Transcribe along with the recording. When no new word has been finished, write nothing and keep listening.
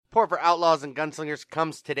Support for Outlaws and Gunslingers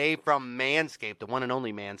comes today from Manscaped, the one and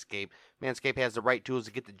only Manscaped. Manscaped has the right tools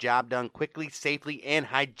to get the job done quickly, safely, and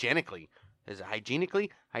hygienically. Is it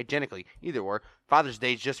hygienically? Hygienically. Either or. Father's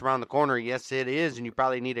Day is just around the corner. Yes, it is, and you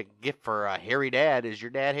probably need a gift for a hairy dad. Is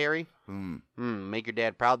your dad hairy? Make your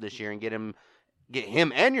dad proud this year and get him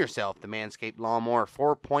and yourself the Manscaped Lawnmower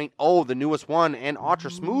 4.0, the newest one, and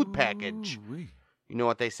Ultra Smooth package. You know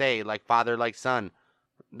what they say, like father, like son.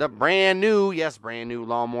 The brand new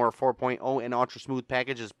Lawnmower 4.0 and Ultra Smooth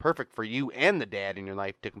package is perfect for you and the dad in your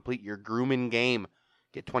life to complete your grooming game.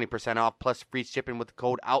 Get 20% off plus free shipping with the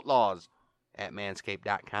code OUTLAWS at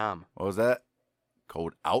manscaped.com. What was that?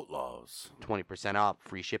 Code OUTLAWS. 20% off,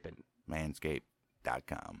 free shipping.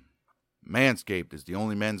 Manscaped.com. Manscaped is the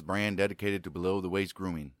only men's brand dedicated to below-the-waist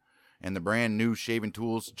grooming. And the brand new shaving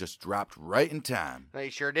tools just dropped right in time. They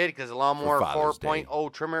sure did, because the Lawnmower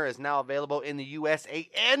 4.0 trimmer is now available in the USA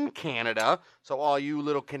and Canada. So all you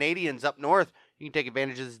little Canadians up north, you can take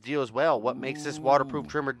advantage of this deal as well. What makes this waterproof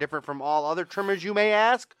trimmer different from all other trimmers, you may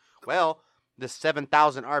ask? Well, this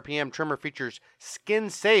 7,000 RPM trimmer features Skin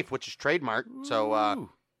Safe, which is trademarked. So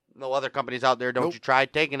no other companies out there, don't you try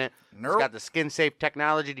taking it. It's got the Skin Safe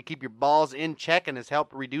technology to keep your balls in check and has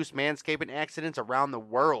helped reduce manscaping accidents around the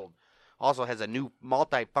world. Also has a new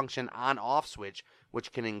multi-function on-off switch,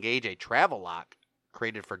 which can engage a travel lock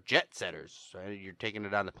created for jet setters. So you're taking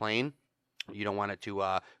it on the plane. You don't want it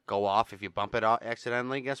to go off if you bump it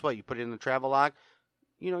accidentally. Guess what? You put it in the travel lock.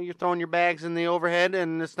 You know, you're throwing your bags in the overhead,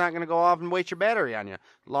 and it's not going to go off and waste your battery on you.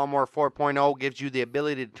 Lawnmower 4.0 gives you the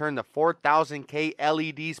ability to turn the 4000K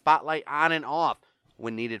LED spotlight on and off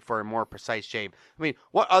when needed for a more precise shave. I mean,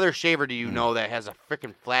 what other shaver do you know that has a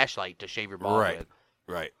freaking flashlight to shave your balls with?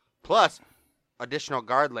 Right. Plus, additional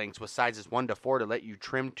guard lengths with sizes 1 to 4 to let you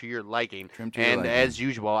trim to your liking. As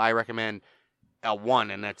usual, I recommend a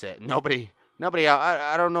 1, and that's it. Nobody.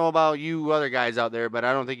 I don't know about you other guys out there, but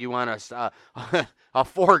I don't think you want a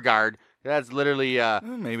 4 guard. That's literally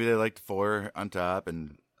maybe they like the 4 on top,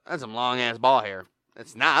 and that's some long ass ball hair.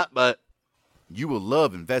 It's not, but you will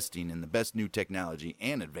love investing in the best new technology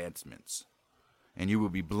and advancements, and you will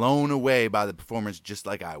be blown away by the performance, just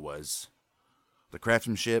like I was. The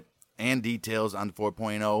craftsmanship and details on the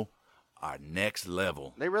 4.0 are next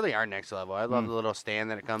level. They really are next level. I love the little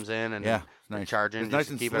stand that it comes in and nice. charging. It's just nice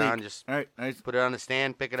and keep sleek. it on. Just put it on the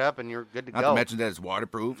stand, pick it up, and you're good to go. Not to mention that it's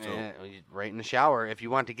waterproof. So. Yeah, right in the shower. If you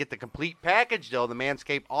want to get the complete package, though, the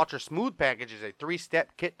Manscaped Ultra Smooth package is a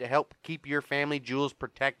 3-step kit to help keep your family jewels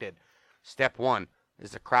protected. Step 1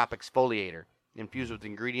 is the crop exfoliator, infused with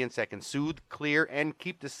ingredients that can soothe, clear, and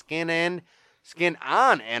keep the skin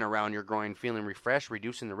on and around your groin feeling refreshed,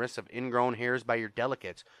 reducing the risk of ingrown hairs by your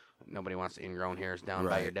delicates. Nobody wants the ingrown hairs down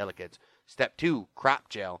by your delicates. Step 2, crop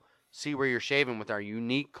gel. See where you're shaving with our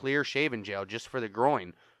unique clear shaving gel just for the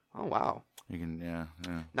groin. Oh, wow. You can, yeah.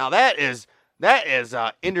 Now that is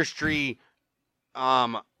industry.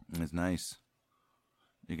 It's nice.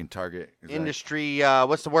 You can target Industry.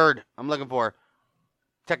 What's the word I'm looking for?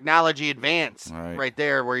 Technology advance right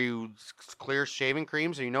there, where you clear shaving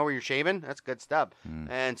cream so you know where you're shaving. That's good stuff.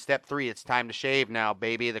 And step 3, it's time to shave now,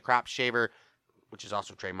 baby. The crop shaver, which is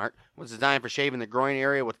also trademarked, was designed for shaving the groin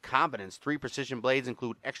area with confidence. 3 precision blades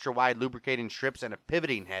include extra wide lubricating strips and a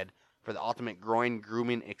pivoting head for the ultimate groin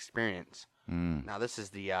grooming experience. Now this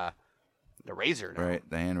is the razor now. Right,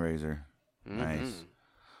 the hand razor. Nice.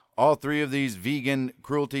 All 3 of these vegan,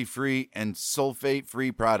 cruelty-free, and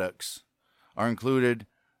sulfate-free products are included,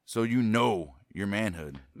 so you know your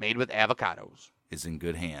manhood. Made with avocados. Is in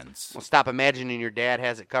good hands. Well, stop imagining your dad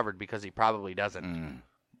has it covered, because he probably doesn't.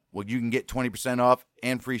 Well, you can get 20% off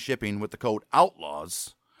and free shipping with the code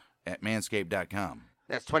OUTLAWS at manscaped.com.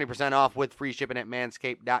 That's 20% off with free shipping at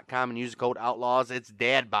manscaped.com and use the code OUTLAWS. It's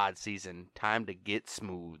dad bod season. Time to get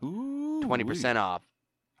smooth. 20% off.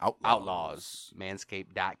 Outlaws.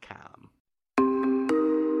 Manscaped.com.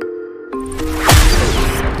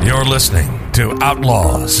 You're listening to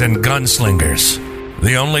Outlaws and Gunslingers,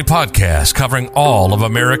 the only podcast covering all of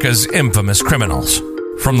America's infamous criminals,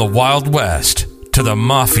 from the Wild West to the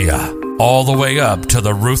Mafia, all the way up to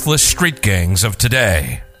the ruthless street gangs of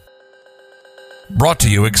today. Brought to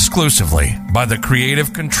you exclusively by the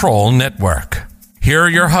Creative Control Network. Here are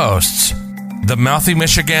your hosts, the Mouthy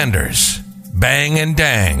Michiganders, Bang and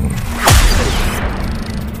Dang.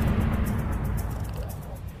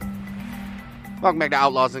 Welcome back to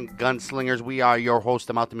Outlaws and Gunslingers. We are your host,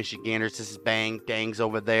 the Mouthy Michiganders. This is Bang, Dang's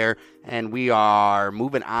over there, and we are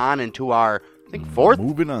moving on into our, I think, fourth?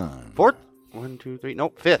 Fourth? 1, 2, 3.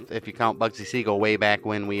 Nope, fifth, if you count Bugsy Siegel way back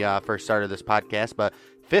when we first started this podcast, but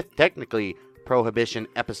fifth, technically, Prohibition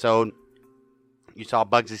episode. You saw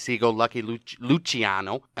Bugsy Siegel, Lucky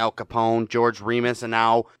Luciano, Al Capone, George Remus, and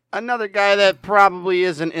now another guy that probably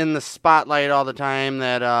isn't in the spotlight all the time,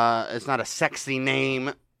 that it's not a sexy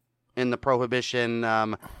name in the Prohibition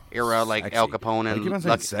era, like Sexy. Al Capone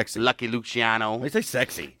and Lucky Luciano. Why you say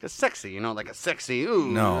sexy? It's sexy, like a sexy,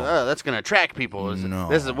 ooh, No. That's going to attract people. No.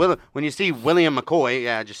 This is when you see William McCoy,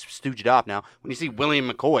 yeah, just stooge it off now. When you see William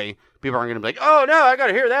McCoy, people aren't going to be like, oh, no, I got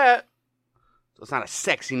to hear that. So it's not a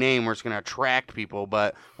sexy name where it's going to attract people,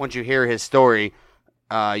 but once you hear his story,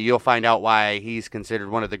 you'll find out why he's considered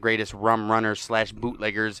one of the greatest rum runners /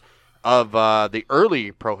 bootleggers of the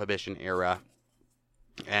early Prohibition era,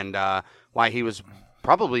 and why he was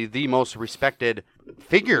probably the most respected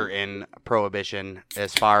figure in Prohibition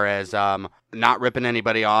as far as not ripping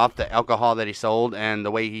anybody off, the alcohol that he sold, and the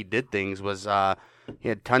way he did things was he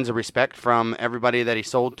had tons of respect from everybody that he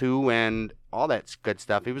sold to, and all that good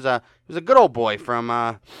stuff. He was a good old boy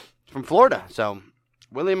from Florida. So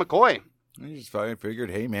William McCoy. I just figured,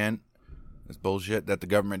 hey man, it's bullshit that the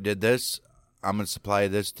government did this. I'm gonna supply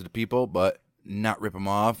this to the people, but not rip them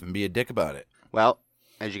off and be a dick about it. Well,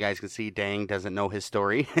 as you guys can see, Dang doesn't know his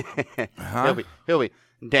story.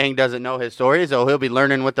 Dang doesn't know his story, so he'll be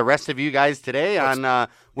learning with the rest of you guys today on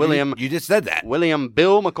William. You just said that. William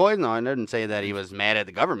Bill McCoy. No, I didn't say that he was mad at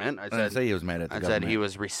the government. I didn't say he was mad at the government. I said he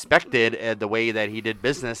was respected at the way that he did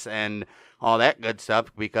business and all that good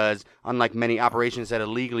stuff, because unlike many operations that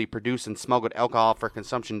illegally produced and smuggled alcohol for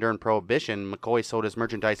consumption during Prohibition, McCoy sold his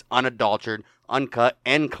merchandise unadulterated, uncut,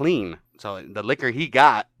 and clean. So the liquor he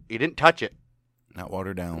got, he didn't touch it. Not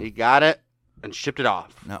watered down. He got it and shipped it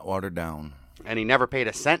off. Not watered down. And he never paid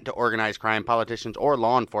a cent to organized crime, politicians, or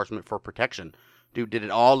law enforcement for protection. Dude did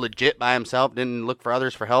it all legit by himself, didn't look for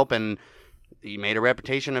others for help, and he made a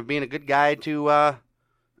reputation of being a good guy to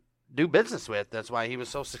do business with. That's why he was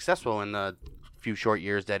so successful in the few short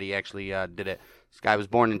years that he actually did it. This guy was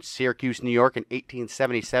born in Syracuse, New York in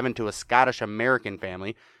 1877 to a Scottish-American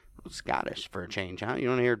family. Scottish for a change, huh? You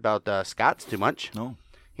don't hear about Scots too much. No.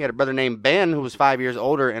 He had a brother named Ben who was 5 years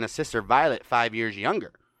older and a sister, Violet, 5 years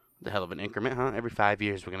younger. The hell of an increment, huh? Every 5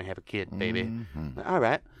 years we're going to have a kid, baby. Mm-hmm. All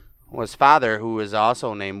right. Well, his father, who was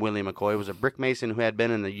also named William McCoy, was a brick mason who had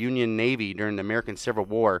been in the Union Navy during the American Civil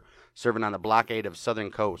War, serving on the blockade of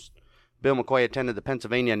southern coast. Bill McCoy attended the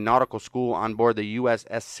Pennsylvania Nautical School on board the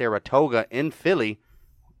USS Saratoga in Philly,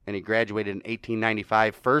 and he graduated in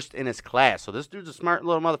 1895, first in his class. So this dude's a smart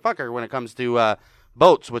little motherfucker when it comes to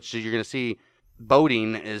boats, which you're going to see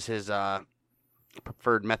boating is his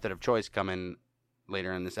preferred method of choice coming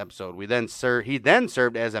later in this episode. He then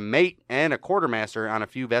served as a mate and a quartermaster on a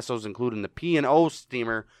few vessels, including the P&O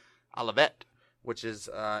steamer Olivet, which is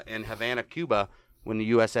in Havana, Cuba, when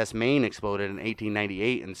the USS Maine exploded in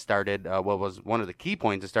 1898 and started what was one of the key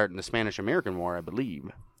points to starting the Spanish-American War, I believe.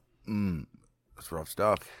 That's rough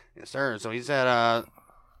stuff. Yes, sir. So he's had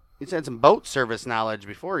some boat service knowledge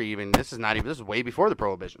before this is way before the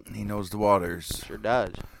Prohibition. He knows the waters. Sure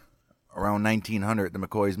does. Around 1900, the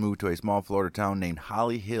McCoys moved to a small Florida town named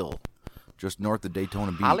Holly Hill, just north of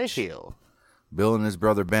Daytona Beach. Holly Hill. Bill and his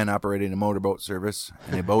brother Ben operated a motorboat service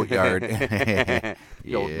and a boatyard.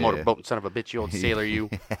 You old motorboat son of a bitch, you old sailor, you.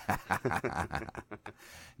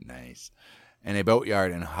 Nice. And a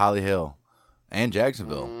boatyard in Holly Hill and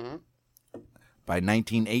Jacksonville. Mm-hmm. By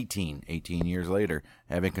 1918, 18 years later,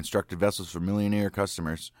 having constructed vessels for millionaire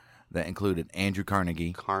customers that included Andrew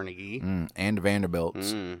Carnegie, and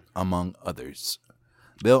Vanderbilts, among others.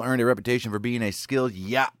 Bill earned a reputation for being a skilled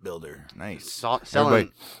yacht builder. Nice.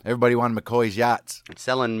 Everybody wanted McCoy's yachts.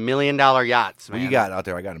 Selling $1 million yachts, man. What you got out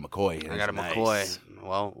there? I got a McCoy. I got a McCoy.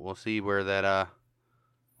 Well, we'll see where that,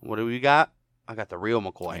 what do we got? I got the real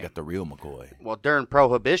McCoy. I got the real McCoy. Well, during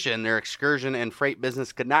Prohibition, their excursion and freight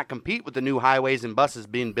business could not compete with the new highways and buses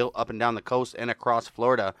being built up and down the coast and across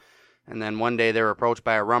Florida. And then one day they were approached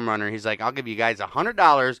by a rum runner. He's like, I'll give you guys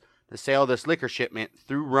 $100 to sail this liquor shipment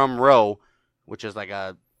through Rum Row, which is like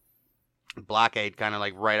a blockade kind of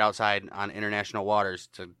like right outside on international waters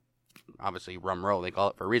to obviously Rum Row. They call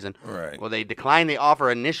it for a reason. Right. Well, they declined the offer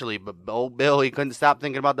initially, but old Bill, he couldn't stop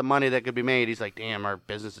thinking about the money that could be made. He's like, damn, our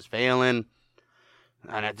business is failing.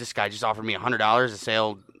 And this guy just offered me $100 to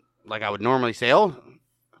sail like I would normally sail.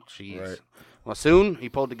 Jeez. Right. Well, soon he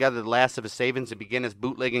pulled together the last of his savings to begin his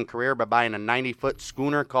bootlegging career by buying a 90-foot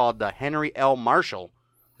schooner called the Henry L. Marshall.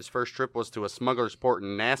 His first trip was to a smuggler's port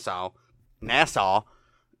in Nassau,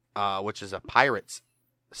 which is a pirate's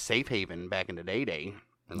safe haven back in the day.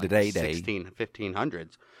 In like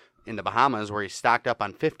 1500s. In the Bahamas, where he stocked up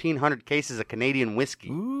on 1,500 cases of Canadian whiskey.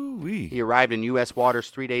 Ooh. Ooh-wee. He arrived in U.S. waters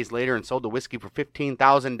 3 days later and sold the whiskey for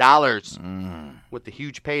 $15,000. With the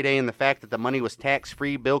huge payday and the fact that the money was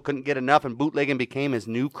tax-free, Bill couldn't get enough, and bootlegging became his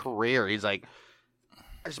new career. He's like,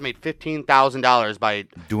 I just made $15,000 by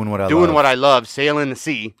doing what I love, sailing the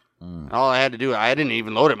sea. All I had to do, I didn't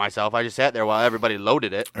even load it myself. I just sat there while everybody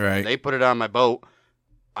loaded it. Right. They put it on my boat.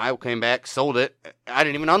 I came back, sold it. I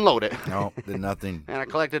didn't even unload it. No, did nothing. And I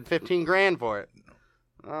collected $15,000 for it.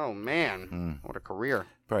 Oh, man. What a career.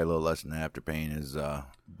 Probably a little less than after paying his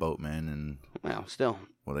boatmen and... Well, still.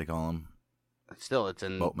 What do they call them? Still, it's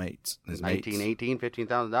in... Boatmates. His 1918,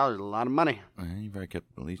 $15,000 is a lot of money. He probably kept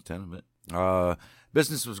at least 10 of it.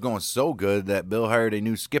 Business was going so good that Bill hired a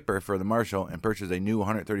new skipper for the Marshall and purchased a new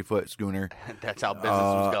 130-foot schooner. That's how business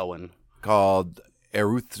was going. Called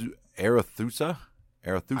Arethusa?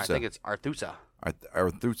 I think it's Arthusa.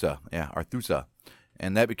 Arthusa. Yeah, Arthusa.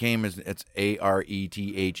 And that became it's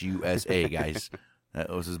Arethusa, guys. That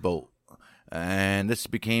was his boat. And this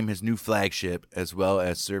became his new flagship, as well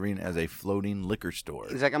as serving as a floating liquor store.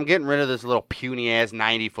 He's like, I'm getting rid of this little puny-ass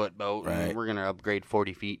 90-foot boat, right. And we're going to upgrade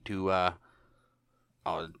 40 feet to,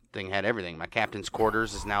 the thing had everything. My captain's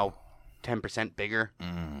quarters is now 10% bigger.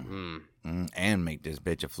 And make this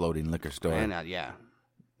bitch a floating liquor store. And, yeah.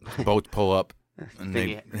 Boats pull up. And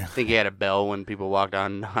think he had a bell when people walked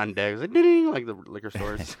on deck. It was like, ding, like the liquor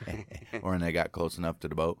stores. Or when they got close enough to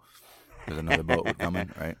the boat, because another boat would come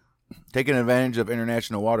in, right? Taking advantage of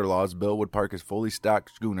international water laws, Bill would park his fully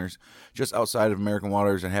stocked schooners just outside of American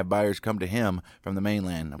waters and have buyers come to him from the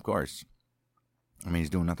mainland, of course. I mean, he's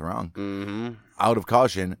doing nothing wrong. Mm-hmm. Out of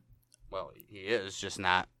caution. Well, he is, just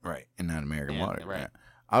not. Right, and not American water. Right. Yeah.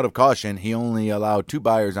 Out of caution, he only allowed 2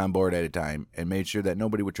 buyers on board at a time and made sure that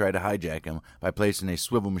nobody would try to hijack him by placing a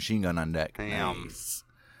swivel machine gun on deck. Nice.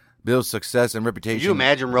 Bill's success and reputation. Can you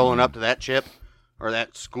imagine rolling up to that ship? Or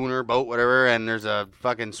that schooner, boat, whatever, and there's a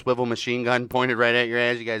fucking swivel machine gun pointed right at your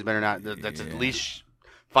ass. You guys better not. That's at least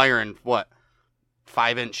firing,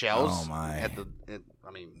 5-inch shells? Oh, my.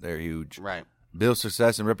 They're huge. Right. Bill's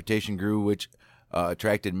success and reputation grew, which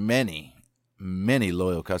attracted many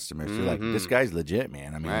loyal customers. So, like, this guy's legit,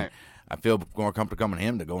 man. I mean, right. I feel more comfortable coming to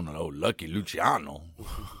him to go to Lucky Luciano,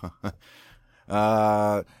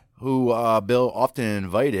 who Bill often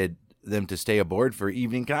invited them to stay aboard for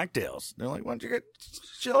evening cocktails. They're like, why don't you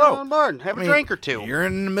chill out on board, have a drink or two. You're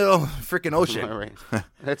in the middle of the freaking ocean. Right.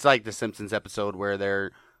 It's like the Simpsons episode where they're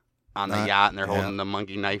on the yacht and they're holding the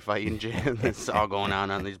monkey knife fight and it's all going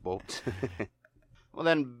on these boats. Well,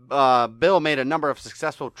 then Bill made a number of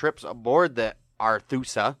successful trips aboard the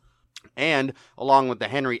Arthusa, and along with the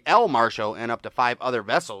Henry L. Marshall and up to 5 other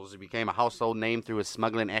vessels, he became a household name through his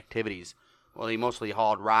smuggling activities. Well, he mostly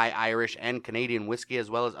hauled rye, Irish, and Canadian whiskey, as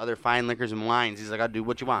well as other fine liquors and wines. He's like, I'll do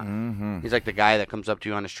what you want. Mm-hmm. He's like the guy that comes up to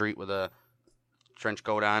you on the street with a trench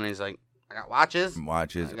coat on, and he's like, I got watches, I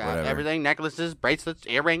got whatever. everything, necklaces, bracelets,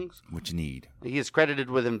 earrings. What you need. He is credited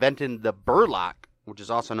with inventing the burlock, which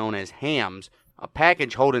is also known as hams, a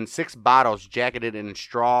package holding 6 bottles jacketed in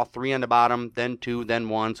straw, 3 on the bottom, then 2, then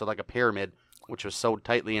 1, so like a pyramid, which was sewed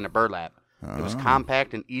tightly in a burlap. It was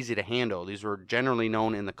compact and easy to handle. These were generally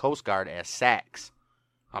known in the Coast Guard as sacks.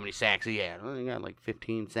 How many sacks he had? Well, he got like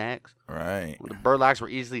 15 sacks. Right. Well, the burlocks were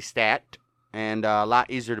easily stacked and a lot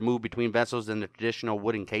easier to move between vessels than the traditional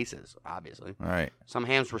wooden cases, obviously. Right. Some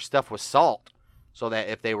hams were stuffed with salt so that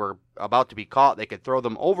if they were about to be caught, they could throw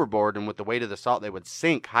them overboard, and with the weight of the salt, they would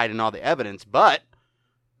sink, hiding all the evidence. But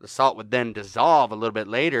the salt would then dissolve a little bit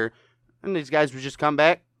later, and these guys would just come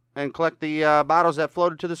back and collect the bottles that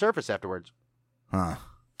floated to the surface afterwards. Huh.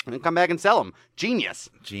 And then come back and sell them. Genius.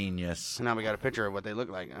 So now we got a picture of what they look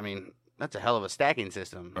like. I mean, that's a hell of a stacking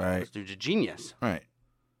system. Right. This dude's a genius. Right.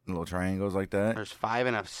 Little triangles like that. There's 5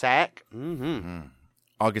 in a sack. Mm-hmm.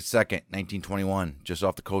 August 2nd, 1921, just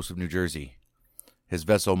off the coast of New Jersey. His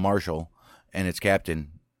vessel Marshall and its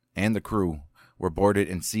captain and the crew were boarded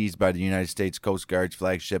and seized by the United States Coast Guard's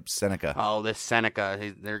flagship Seneca. Oh, this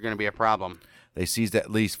Seneca, they're going to be a problem. They seized at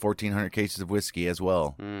least 1,400 cases of whiskey as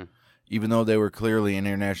well. Even though they were clearly in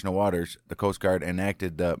international waters, the Coast Guard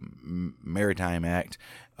enacted the Maritime Act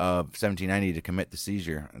of 1790 to commit the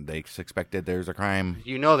seizure. They suspected there's a crime.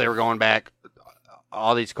 You know they were going back,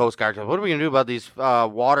 all these Coast Guards. What are we going to do about these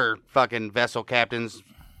water fucking vessel captains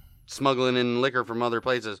smuggling in liquor from other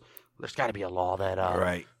places? There's got to be a law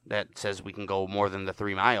that that says we can go more than the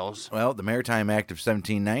 3 miles. Well, the Maritime Act of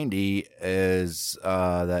 1790 is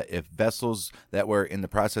that if vessels that were in the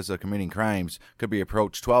process of committing crimes could be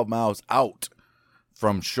approached 12 miles out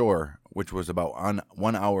from shore, which was about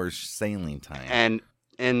 1 hour's sailing time. And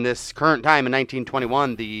in this current time, in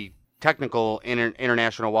 1921, the technical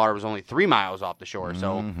international water was only 3 miles off the shore.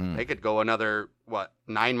 So they could go another,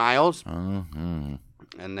 9 miles? Mm-hmm.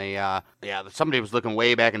 And they, somebody was looking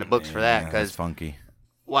way back in the books for that. Because it's funky.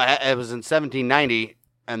 Well, it was in 1790,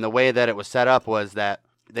 and the way that it was set up was that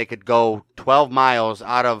they could go 12 miles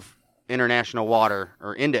out of international water,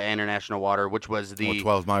 or into international water, which was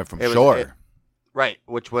 12 miles from shore. Right,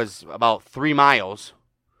 which was about 3 miles.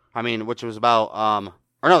 I mean, which was about,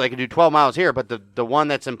 they could do 12 miles here, but the one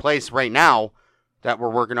that's in place right now that we're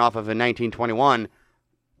working off of in 1921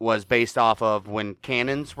 was based off of when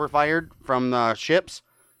cannons were fired from ships,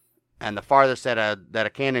 and the farthest that a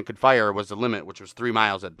cannon could fire was the limit, which was 3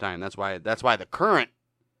 miles at the time. That's why the current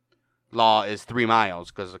law is 3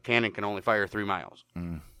 miles, because a cannon can only fire 3 miles.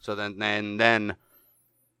 So then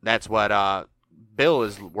that's what Bill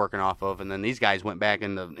is working off of, and then these guys went back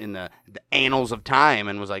in the annals of time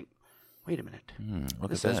and was like, wait a minute.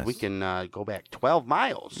 This says we can go back 12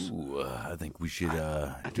 miles. Ooh, I think we should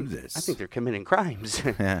do this. I think they're committing crimes.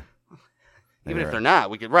 Yeah. Even if they're not,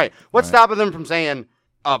 we could. Right. What's stopping them from saying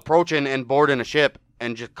approaching and boarding a ship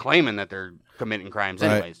and just claiming that they're committing crimes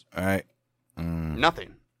anyways? All right.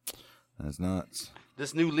 Nothing. That's nuts.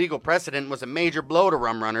 This new legal precedent was a major blow to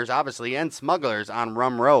rum runners, obviously, and smugglers on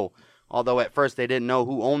Rum Row. Although at first they didn't know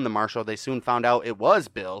who owned the marshal, they soon found out it was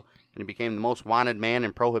Bill, and he became the most wanted man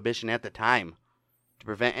in Prohibition at the time. To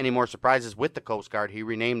prevent any more surprises with the Coast Guard, he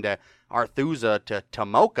renamed Arthusa to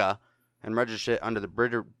Tomoka and registered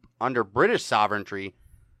it under British sovereignty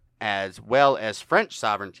as well as French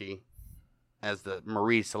sovereignty as the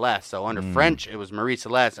Marie Celeste. So under French, it was Marie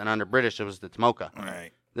Celeste, and under British, it was the Tomoka. All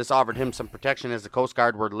right. This offered him some protection as the Coast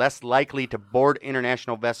Guard were less likely to board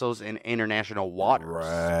international vessels in international waters.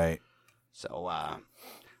 Right. So,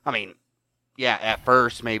 at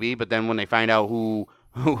first maybe, but then when they find out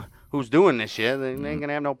who's doing this shit, they ain't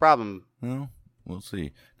gonna have no problem. Well, we'll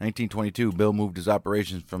see. 1922, Bill moved his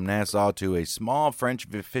operations from Nassau to a small French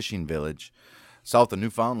fishing village south of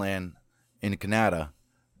Newfoundland in Canada,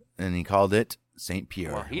 and he called it St.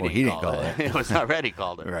 Pierre. Well, he didn't call it. It was already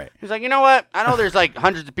called it. Right. He's like, you know what? I know there's like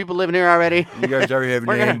hundreds of people living here already. You guys already have a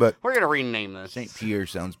name, but we're gonna rename this. St. Pierre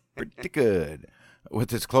sounds pretty good.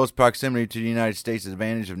 With its close proximity to the United States'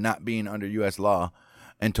 advantage of not being under U.S. law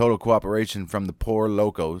and total cooperation from the poor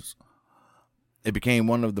locals, it became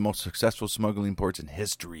one of the most successful smuggling ports in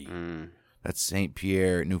history. That's St.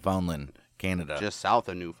 Pierre, Newfoundland, Canada. Just south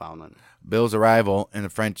of Newfoundland. Bill's arrival in the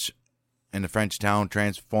French town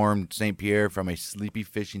transformed St. Pierre from a sleepy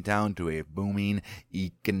fishing town to a booming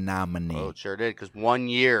economy. Oh, it sure did, because 1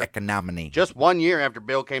 year. Economy. Just 1 year after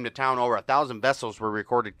Bill came to town, over 1,000 vessels were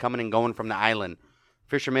recorded coming and going from the island.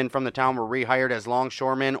 Fishermen from the town were rehired as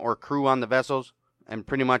longshoremen or crew on the vessels, and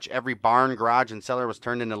pretty much every barn, garage, and cellar was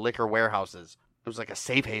turned into liquor warehouses. It was like a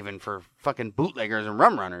safe haven for fucking bootleggers and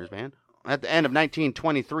rum runners, man. At the end of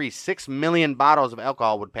 1923, 6 million bottles of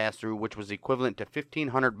alcohol would pass through, which was equivalent to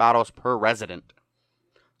 1,500 bottles per resident.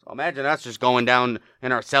 So imagine us just going down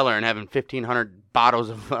in our cellar and having 1,500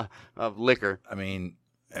 bottles of liquor. I mean,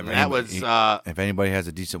 if anybody has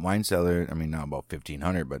a decent wine cellar, I mean, not about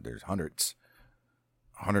 1,500, but there's hundreds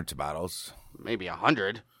of bottles. Maybe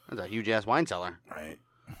 100. That's a huge-ass wine cellar. Right.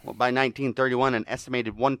 Well, by 1931, an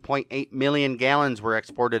estimated 1.8 million gallons were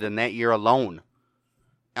exported in that year alone.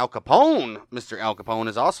 Mr. Al Capone,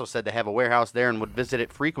 is also said to have a warehouse there and would visit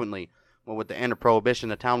it frequently. Well, with the end of Prohibition,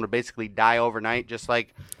 the town would basically die overnight, just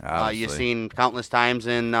like you've seen countless times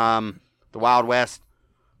in the Wild West.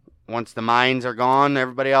 Once the mines are gone,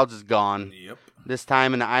 everybody else is gone. Yep. This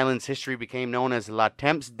time in the island's history became known as La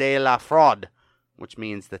Temps de la Fraude, which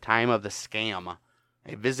means the time of the scam.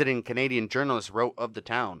 A visiting Canadian journalist wrote of the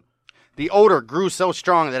town. The odor grew so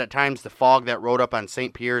strong that at times the fog that rode up on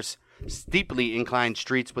St. Pierre's steeply inclined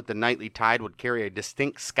streets with the nightly tide would carry a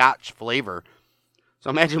distinct Scotch flavor. So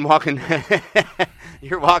imagine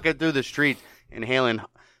you're walking through the streets, inhaling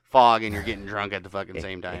fog, and you're getting drunk at the fucking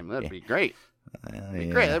same time. That'd be great.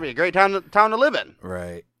 Great. That'd be a great town to live in.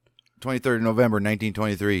 Right. 23rd of November,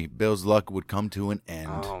 1923. Bill's luck would come to an end.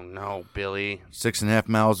 Oh, no, Billy. 6.5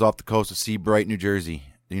 miles off the coast of Seabright, New Jersey.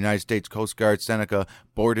 The United States Coast Guard Seneca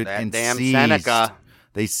boarded and seized. Seneca.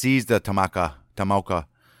 They seized the Tomoka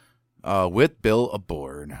with Bill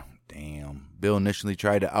aboard. Damn. Bill initially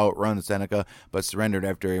tried to outrun the Seneca, but surrendered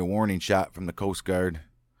after a warning shot from the Coast Guard.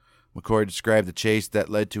 McCoy described the chase that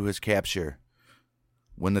led to his capture.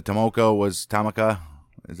 When the Tomoka was Tomoka,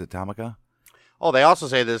 is it Tomoka? Oh, they also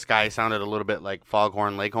say this guy sounded a little bit like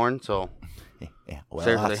Foghorn Leghorn, so... Yeah, well,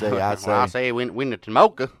 I say when the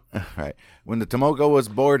Tomoka. Right. When the Tomoka was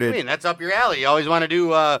boarded... I mean, that's up your alley. You always want to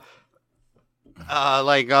do,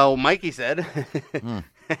 like Mikey said.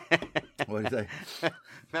 What did he say?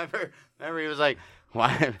 Remember he was like,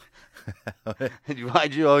 why'd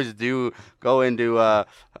you always go into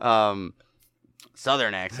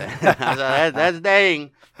Southern accent? I was like, that's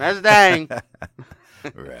dang.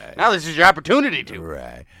 Right. Now this is your opportunity to.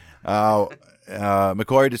 Right.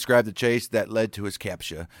 McCoy described the chase that led to his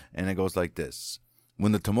capture, and it goes like this.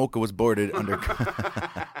 When the Tomoka was boarded under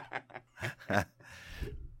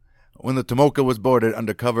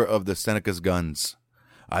cover of the Seneca's guns,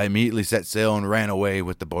 I immediately set sail and ran away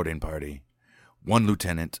with the boarding party. 1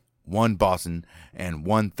 lieutenant, 1 bosun, and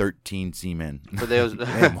 113 seamen. For those,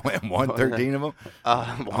 and 113 of them?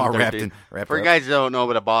 All wrapped For you guys who don't know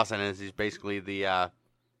what a bosun is, he's basically the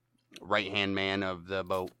right-hand man of the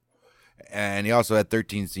boat. And he also had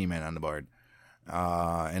 13 seamen on the board.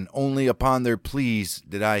 And only upon their pleas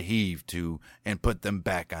did I heave to and put them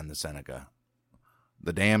back on the Seneca.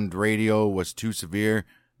 The damned radio was too severe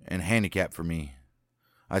and handicapped for me.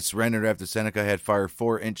 I surrendered after Seneca had fired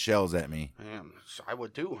 4-inch shells at me. Damn, I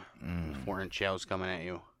would too. 4-inch shells coming at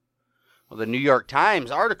you. Well, the New York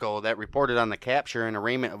Times article that reported on the capture and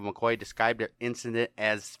arraignment of McCoy described the incident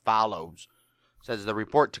as follows. It says the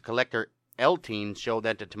report to Collector Eltine showed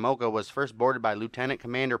that the Tomoka was first boarded by Lieutenant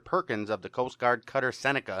Commander Perkins of the Coast Guard cutter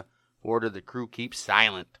Seneca, who ordered the crew keep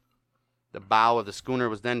silent. The bow of the schooner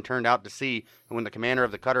was then turned out to sea, and when the commander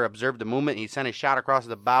of the cutter observed the movement, he sent a shot across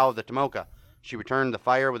the bow of the Tomoka. She returned the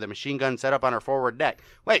fire with a machine gun set up on her forward deck.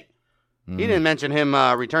 Wait, he didn't mention him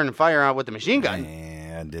returning fire out with the machine gun.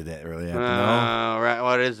 Yeah, did that really happen? Right.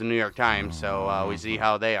 Well, it is the New York Times, so we see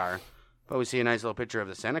how they are. But we see a nice little picture of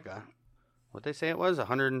the Seneca. What they say it was,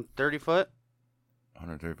 130 foot?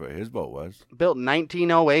 130 foot. His boat was. Built in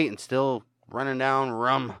 1908 and still running down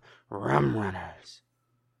rum runners.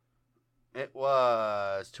 It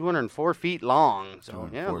was 204 feet long. So,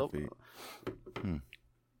 yeah, 204 feet.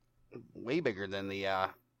 Way bigger than the all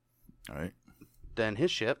right, than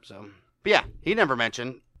his ship. So, but yeah, he never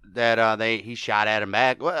mentioned that he shot at him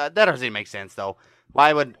back. Well, that doesn't even make sense though.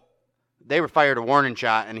 Why would they were fired a warning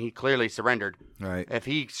shot and he clearly surrendered? Right. If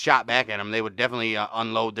he shot back at him, they would definitely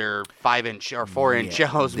unload their 5-inch or 4-inch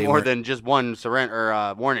shells more than just one surrender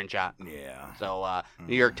or warning shot. Yeah. So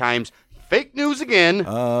New York Times. Fake news again.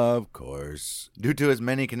 Of course. Due to his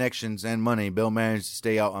many connections and money, Bill managed to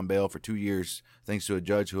stay out on bail for 2 years, thanks to a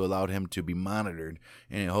judge who allowed him to be monitored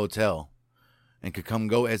in a hotel and could come and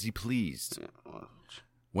go as he pleased.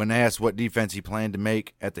 When asked what defense he planned to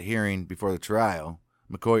make at the hearing before the trial,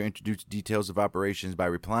 McCoy introduced details of operations by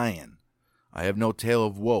replying, I have no tale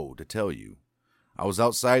of woe to tell you. I was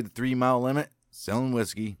outside the 3-mile limit, selling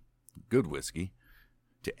whiskey, good whiskey,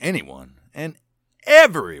 to anyone and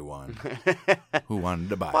everyone who wanted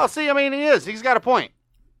to buy it. Well, see, I mean, he's got a point.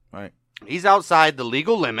 Right. He's outside the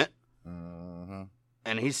legal limit,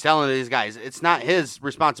 and he's selling to these guys. It's not his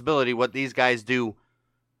responsibility what these guys do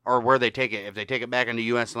or where they take it. If they take it back into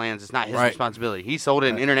U.S. lands, it's not his responsibility. He sold it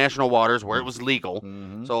in international waters where it was legal.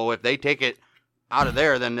 So if they take it out of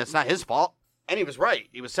there, then it's not his fault. And he was right.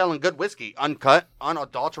 He was selling good whiskey, uncut,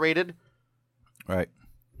 unadulterated. Right.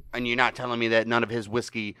 And you're not telling me that none of his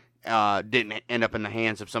whiskey didn't end up in the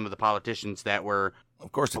hands of some of the politicians that were.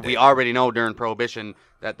 Of course, we already know during Prohibition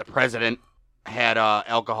that the president had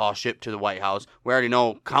alcohol shipped to the White House. We already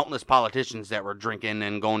know countless politicians that were drinking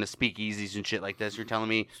and going to speakeasies and shit like this. You're telling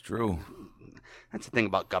me it's true? That's the thing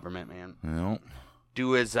about government, man. No.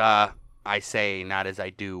 Do as I say, not as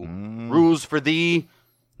I do. Rules for thee,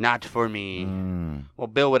 not for me. Well,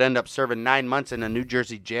 Bill would end up serving 9 months in a New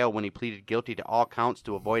Jersey jail when he pleaded guilty to all counts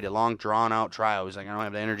to avoid a long, drawn-out trial. He's like, I don't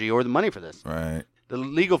have the energy or the money for this. Right. The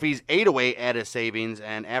legal fees ate away at his savings,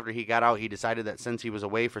 and after he got out, he decided that since he was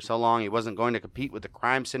away for so long, he wasn't going to compete with the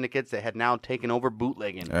crime syndicates that had now taken over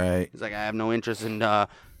bootlegging. Right. He's like, I have no interest in...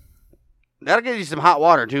 That'll get you some hot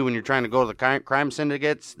water, too, when you're trying to go to the crime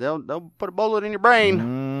syndicates. They'll put a bullet in your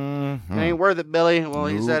brain. It ain't worth it, Billy. Well,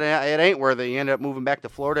 he said it ain't worth it. He ended up moving back to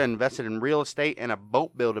Florida and invested in real estate and a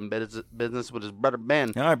boat building business with his brother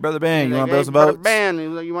Ben. All right, Brother Ben, you want to build some Brother boats? Ben, he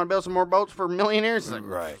was like, you want to build some more boats for millionaires? He's like,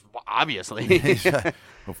 right. Well, obviously.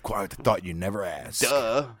 Of course, I thought you never asked.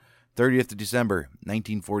 Duh. 30th of December,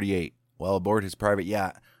 1948. While aboard his private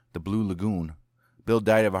yacht, the Blue Lagoon, Bill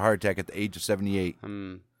died of a heart attack at the age of 78.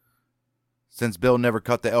 Since Bill never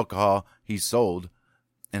cut the alcohol he sold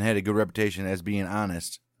and had a good reputation as being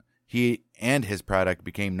honest, he and his product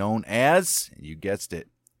became known as, you guessed it,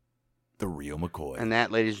 the real McCoy. And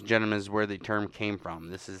that, ladies and gentlemen, is where the term came from.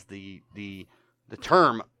 This is the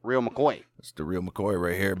term real McCoy. It's the real McCoy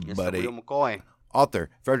right here, it's buddy. The real McCoy. Author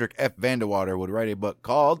Frederick F. Vandewater would write a book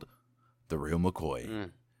called The Real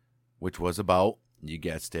McCoy, which was about, you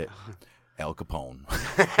guessed it, Al Capone.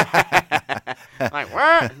 Like,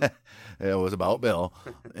 what? It was about Bill.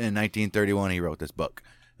 In 1931, he wrote this book.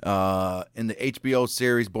 In the HBO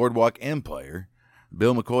series Boardwalk Empire,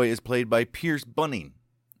 Bill McCoy is played by Pierce Bunning.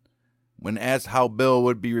 When asked how Bill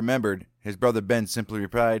would be remembered, his brother Ben simply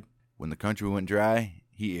replied, "When the country went dry,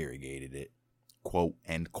 he irrigated it." Quote,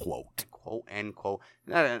 end quote. Quote, end quote.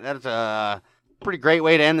 That's a pretty great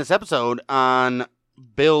way to end this episode on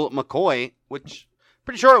Bill McCoy, which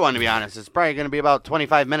pretty short one, to be honest. It's probably going to be about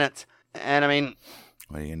 25 minutes. And, I mean,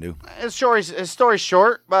 what are you going to do? His story's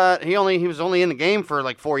short, but he was only in the game for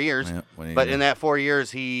like 4 years. Yeah, but in that 4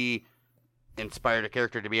 years, he inspired a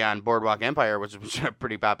character to be on Boardwalk Empire, which was a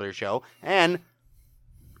pretty popular show, and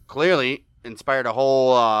clearly inspired a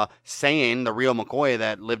whole saying, the real McCoy,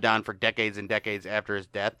 that lived on for decades and decades after his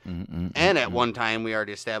death. And at one time, we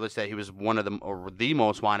already established that he was one of the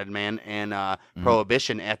most wanted man in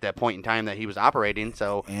Prohibition at that point in time that he was operating.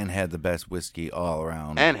 So and had the best whiskey all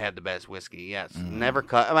around. And had the best whiskey, yes. Never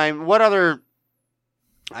cut. I mean, what other?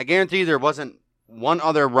 I guarantee there wasn't one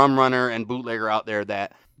other rum runner and bootlegger out there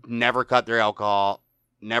that never cut their alcohol,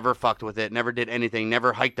 never fucked with it, never did anything,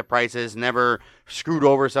 never hiked the prices, never screwed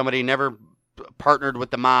over somebody, never partnered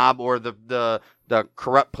with the mob or the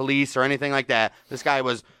corrupt police or anything like that. This guy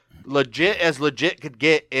was legit could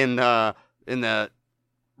get in the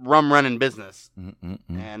rum running business.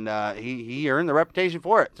 And he earned the reputation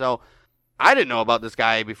for it. So I didn't know about this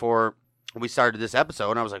guy before we started this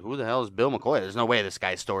episode, and I was like, who the hell is Bill McCoy? There's no way this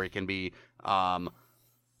guy's story can be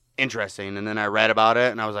interesting. And then I read about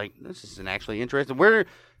it, and I was like, this isn't actually interesting.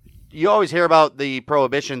 You always hear about the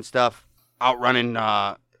Prohibition stuff, outrunning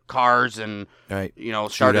cars and right.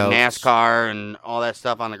 starting NASCAR and all that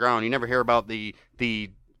stuff on the ground. You never hear about the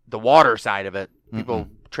water side of it. People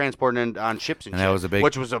transporting it on ships and shit,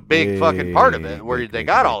 which was a big fucking part of it, where they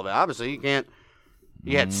got all of it. Obviously,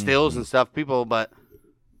 you had stills and stuff, but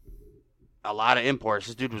a lot of imports.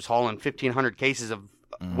 This dude was hauling 1,500 cases of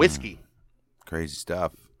whiskey. Crazy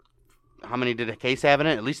stuff. How many did a case have in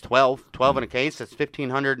it? At least 12. 12 in a case. That's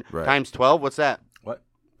 1,500 times 12. What's that? What?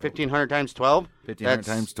 1,500 times 12? 1,500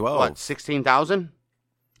 times 12. What, 16,000?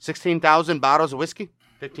 16,000 bottles of whiskey?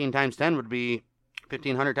 15 times 10 would be...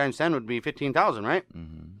 1,500 times 10 would be 15,000, right?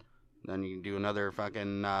 Then you can do another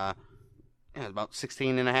fucking... about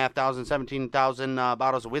 16,500, 17,000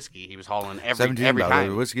 bottles of whiskey he was hauling every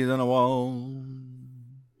time. Whiskey's on the wall.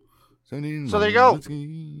 So there you go.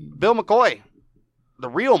 Bill McCoy. The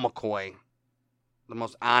real McCoy. The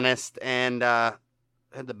most honest and had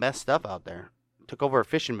the best stuff out there. Took over a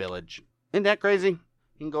fishing village. Isn't that crazy? You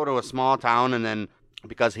can go to a small town, and then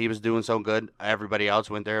because he was doing so good, everybody else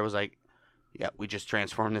went there. It was like, yeah, we just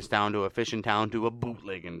transformed this town to a fishing town to a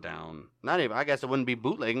bootlegging town. Not even, I guess it wouldn't be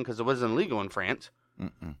bootlegging because it wasn't illegal in France.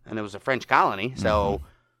 And it was a French colony, so.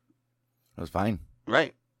 It was fine.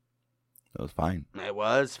 Right. It was fine. It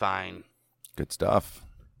was fine. Good stuff.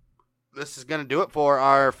 This is going to do it for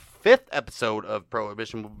our 5th episode of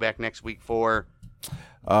Prohibition. We'll be back next week for...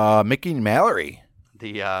 Mickey and Mallory.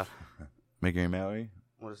 The, Mickey and Mallory?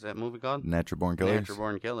 What is that movie called? Natural Born Killers. Natural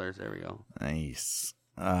Born Killers. There we go. Nice.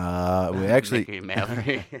 We actually... Mickey and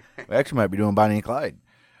Mallory. We actually might be doing Bonnie and Clyde.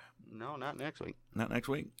 No, not next week. Not next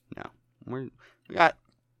week? No. We got,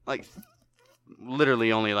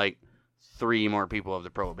 literally only, 3 more people of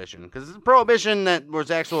the Prohibition. Because the Prohibition that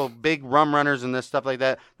was actual big rum runners and this stuff like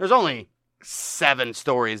that, there's only 7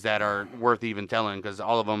 stories that are worth even telling, because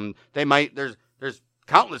all of them, there's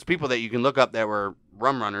countless people that you can look up that were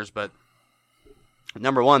rum runners, but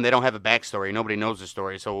number one, they don't have a backstory. Nobody knows the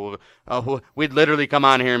story. So we'd literally come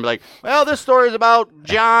on here and be like, well, this story is about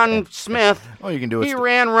John Smith. Well, you can do it. He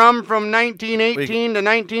ran rum from 1918 to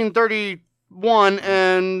 1931,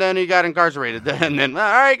 and then he got incarcerated. And then, all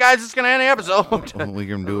right, guys, it's going to end the episode. We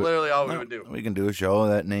can do it. Literally all we would do. We can do a show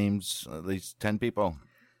that names at least 10 people.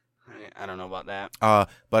 I don't know about that.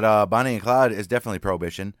 But Bonnie and Clyde is definitely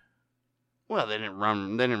Prohibition. Well, they didn't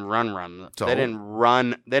run. They didn't run. So? They didn't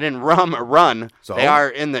run. So? They are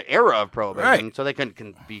in the era of Prohibition, right. So they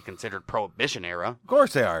couldn't be considered Prohibition era. Of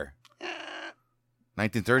course they are.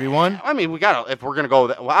 1931. I mean, if we're gonna go.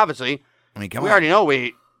 Well, obviously, we already know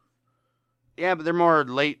Yeah, but they're more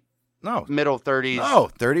middle 30s. No,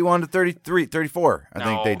 31 to 33, 34. I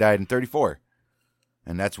think they died in 34.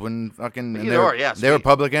 And that's when fucking... They were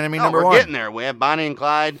Public Enemy number 1. We're getting there. We have Bonnie and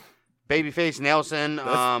Clyde, Babyface Nelson,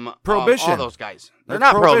 Prohibition. All those guys. They're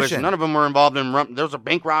not Prohibition. None of them were involved in those are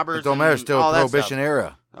bank robbers. It don't matter. It's still Prohibition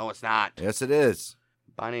era. No, it's not. Yes, it is.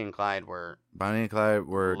 Bonnie and Clyde were late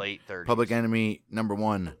 30s. Public Enemy number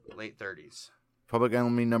 1. Late 30s. Public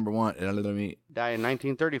Enemy number 1. Died in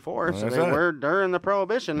 1934, so they were during the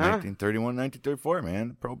Prohibition, 1931, 1934,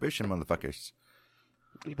 man. Prohibition, motherfuckers.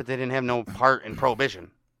 But they didn't have no part in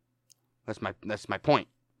Prohibition. That's my point.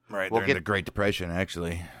 Right, during the Great Depression,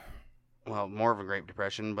 actually. Well, more of a Great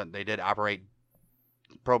Depression, but they did operate.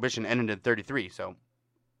 Prohibition ended in 1933, so.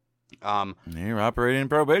 You're operating in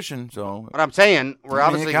Prohibition, so. What I'm saying, we're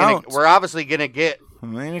obviously gonna get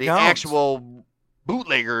the actual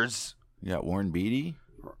bootleggers. You got Warren Beatty.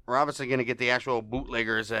 We're obviously gonna get the actual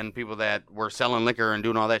bootleggers and people that were selling liquor and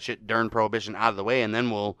doing all that shit during Prohibition out of the way, and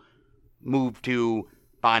then we'll move to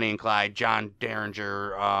Bonnie and Clyde, John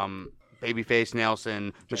Derringer, Babyface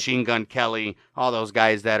Nelson, Machine Gun Kelly, all those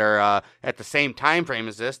guys that are at the same time frame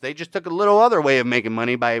as this. They just took a little other way of making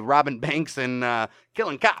money by robbing banks and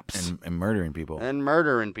killing cops. And murdering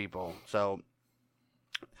people. So,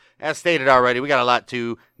 as stated already, we got a lot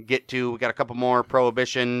to get to. We got a couple more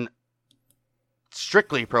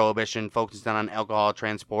strictly Prohibition, focused on alcohol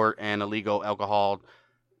transport and illegal alcohol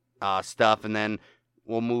stuff. And then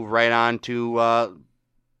we'll move right on to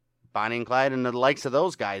Bonnie and Clyde and the likes of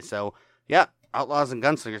those guys. So, yeah, Outlaws and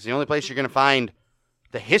Gunslingers. The only place you're going to find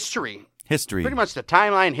the history. Pretty much the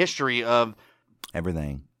timeline history of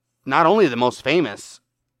everything. Not only the most famous,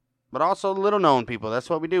 but also little known people. That's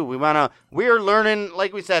what we do. We're learning,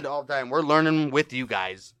 like we said all the time, we're learning with you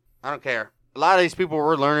guys. I don't care. A lot of these people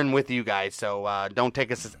we're learning with you guys. So don't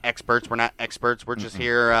take us as experts. We're not experts. We're just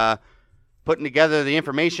here putting together the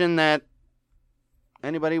information that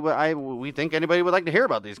we think anybody would like to hear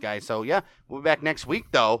about these guys. So, yeah, we'll be back next week,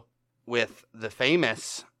 though, with the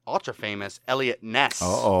famous, ultra-famous Elliot Ness.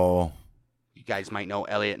 Uh-oh. You guys might know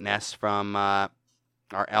Elliot Ness from our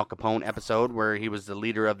Al Capone episode where he was the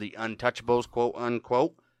leader of the Untouchables,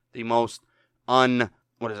 quote-unquote, the most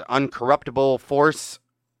uncorruptible force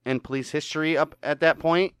in police history up at that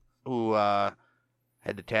point, who had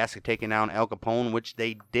the task of taking down Al Capone, which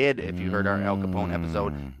they did, if you heard our Al Capone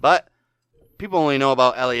episode. But people only know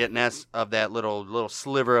about Elliot Ness of that little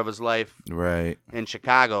sliver of his life in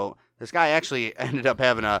Chicago. This guy actually ended up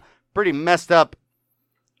having a pretty messed up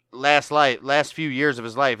last few years of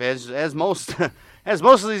his life, as most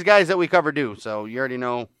of these guys that we cover do. So you already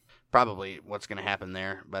know probably what's going to happen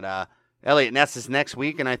there. But Elliot Ness is next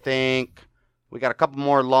week, and I think we got a couple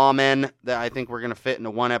more lawmen that I think we're going to fit into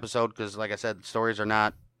one episode because, like I said, stories are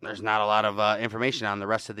not. There's not a lot of information on the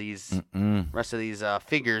rest of these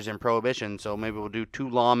figures in Prohibition, so maybe we'll do 2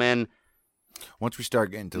 lawmen. Once we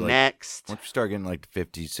start getting to next, once we start getting like the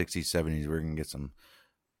 50s, 60s, 70s, we're gonna get some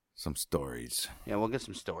stories. Yeah, we'll get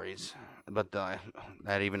some stories, but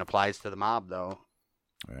that even applies to the mob, though.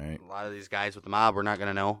 Right. A lot of these guys with the mob, we're not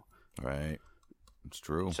gonna know. Right. It's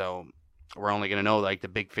true. So we're only gonna know like the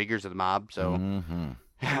big figures of the mob. So,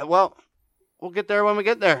 well, we'll get there when we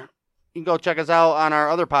get there. You can go check us out on our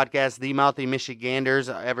other podcast, The Mouthy Michiganders,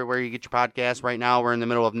 everywhere you get your podcasts. Right now, we're in the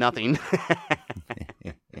middle of nothing.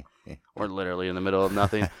 We're literally in the middle of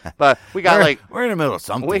nothing. But we got we're in the middle of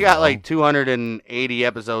something. We got like 280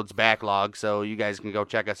 episodes backlog, so you guys can go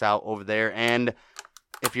check us out over there. And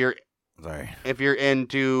if you're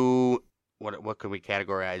into what could we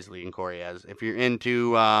categorize Lee and Corey as? If you're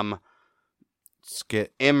into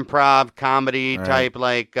skit, improv, comedy type,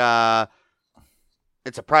 like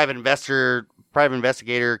it's a private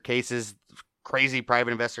investigator cases, crazy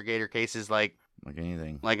private investigator cases, like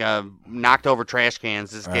anything, like knocked over trash cans.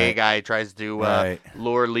 This gay guy tries to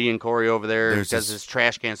lure Lee and Corey over there because his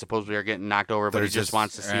trash cans supposedly are getting knocked over, but he just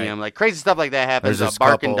wants to see him. Like crazy stuff like that happens. There's a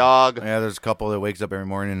barking dog. Yeah, there's a couple that wakes up every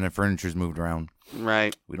morning and their furniture's moved around.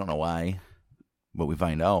 Right. We don't know why, but we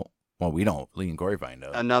find out. Well, we don't. Lee and Corey find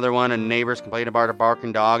out. Another one, a neighbor's complaining about a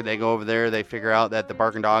barking dog. They go over there. They figure out that the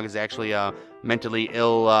barking dog is actually a mentally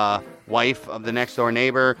ill wife of the next door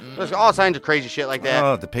neighbor. There's all kinds of crazy shit like that.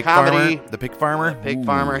 Oh, the pig farmer. The pig farmer. Pig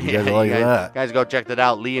farmer. You guys like that. Guys, go check that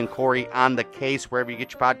out. Lee and Corey on the Case, wherever you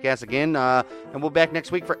get your podcasts again. And we'll be back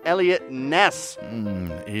next week for Elliot Ness.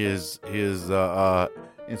 He is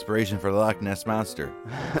inspiration for the Loch Ness Monster.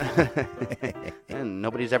 And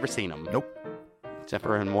nobody's ever seen him. Nope. Except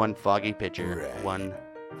for in one foggy picture, one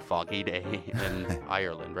foggy day in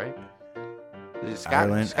Ireland, right? Is it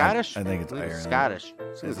Ireland? Scottish? I think it's Ireland. Scottish.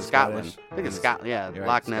 It's Scotland. I think it's Scotland. Yeah,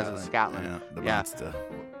 Loch Ness is Scotland. Yeah.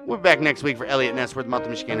 We'll be back next week for Elliot Ness. We're the Mouthy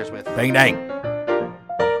Michiganders with Bang Dang.